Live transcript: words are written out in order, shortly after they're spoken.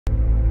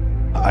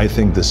I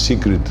think the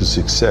secret to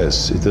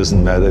success, it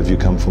doesn't matter if you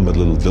come from a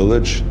little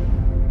village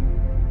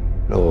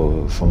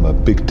or from a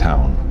big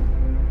town.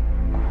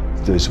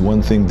 There's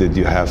one thing that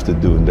you have to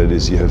do, and that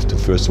is you have to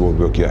first of all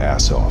work your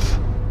ass off.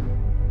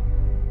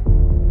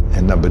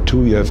 And number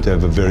two, you have to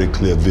have a very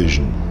clear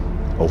vision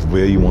of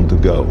where you want to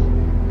go.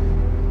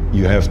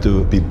 You have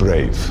to be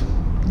brave.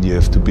 You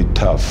have to be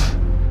tough.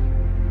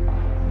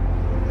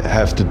 You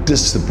have the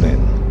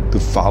discipline to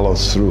follow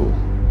through.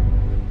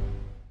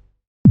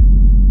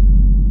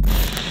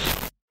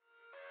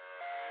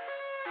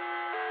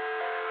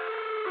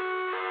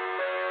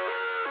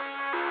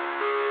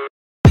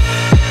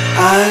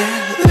 I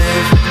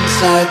live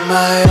inside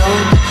my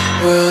own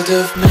world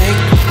of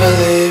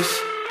make-believe.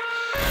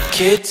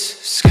 Kids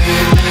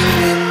screaming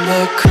in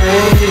the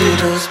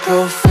cradles,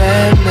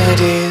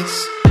 profanities.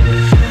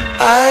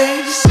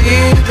 I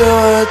see the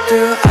world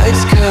through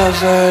ice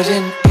covered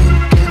in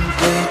ink and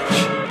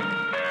bleach.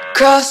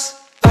 Cross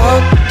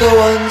out the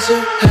ones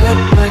who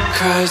heard my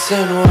cries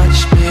and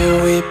watched me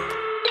weep.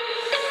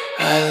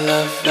 I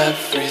love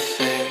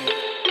everything.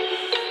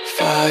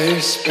 Fire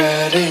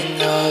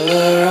spreading all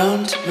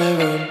around my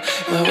room.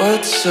 My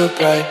world's so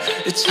bright,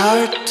 it's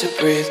hard to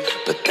breathe,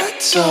 but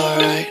that's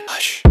alright.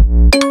 Hush.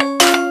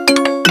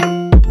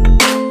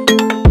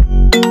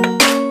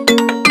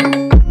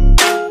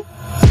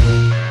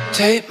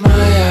 Take my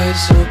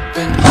eyes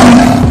open,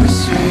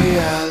 it's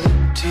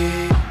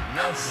reality.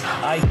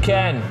 I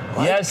can,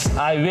 yes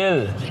I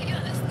will.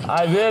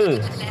 I will.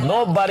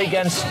 Nobody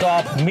can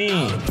stop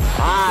me.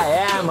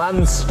 I am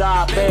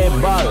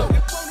unstoppable.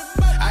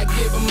 I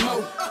give them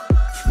more,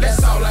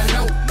 that's all I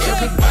know.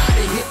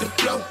 Everybody hit the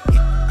floor,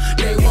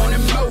 they want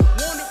it more.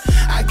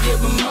 I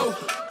give them more,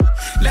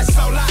 that's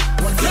all I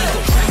want. Go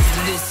crazy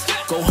to this,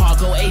 go hard,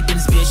 go ape in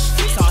this bitch.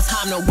 It's all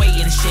time, no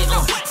waiting and shit.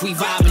 If we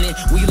vibing it,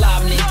 we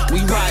livin' it,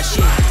 we ride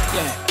shit.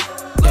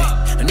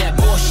 Yeah, and that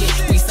bullshit,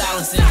 we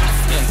silencing.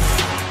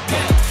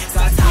 It's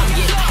our time to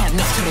get had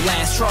enough to the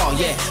last straw.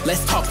 Yeah,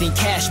 let's talk the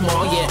cash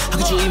more. Yeah,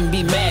 how could you even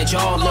be mad,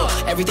 y'all? Look,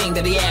 everything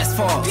that he asked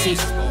for. See,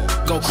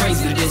 go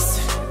crazy to this.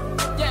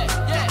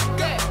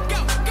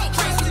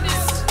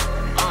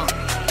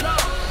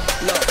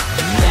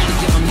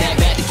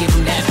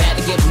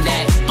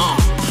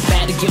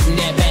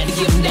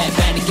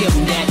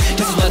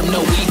 Just let them know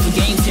we for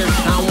games here.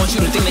 I don't want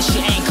you to think that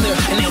shit ain't clear.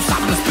 And they don't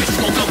stop this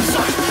bitch, won't go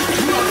sorry.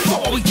 You know the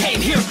floor, we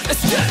came here.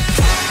 Let's do it.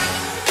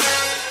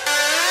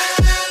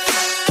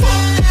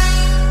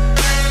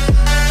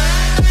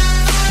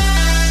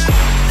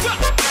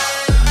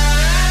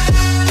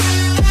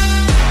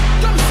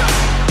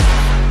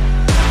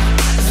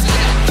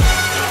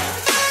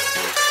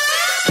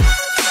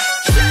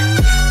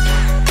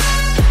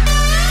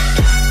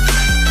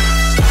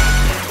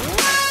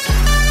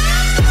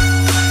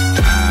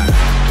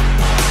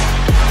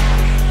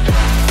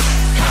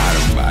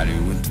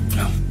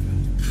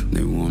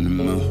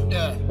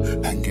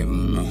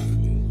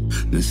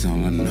 That's all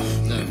I know.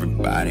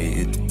 Everybody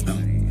hit the floor,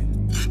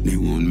 they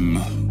want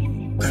more.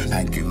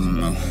 I give them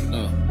more.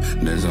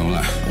 That's all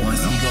I want.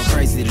 You go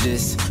crazy to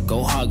this,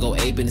 go hard, go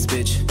ape in this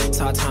bitch.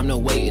 It's our time, no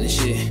waiting and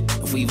shit.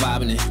 If we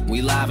vibing it,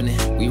 we livin'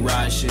 it, we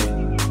ride shit.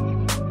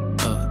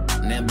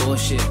 And that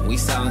bullshit, we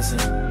silencing.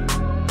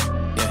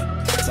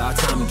 Yeah, it's our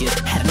time to get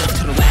had enough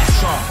to the last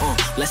straw.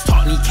 Let's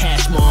talk need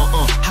cash more.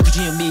 How could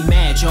you be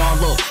mad, y'all?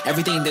 Look,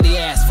 everything that he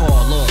asked for.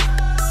 Look,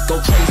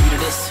 go crazy to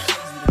this.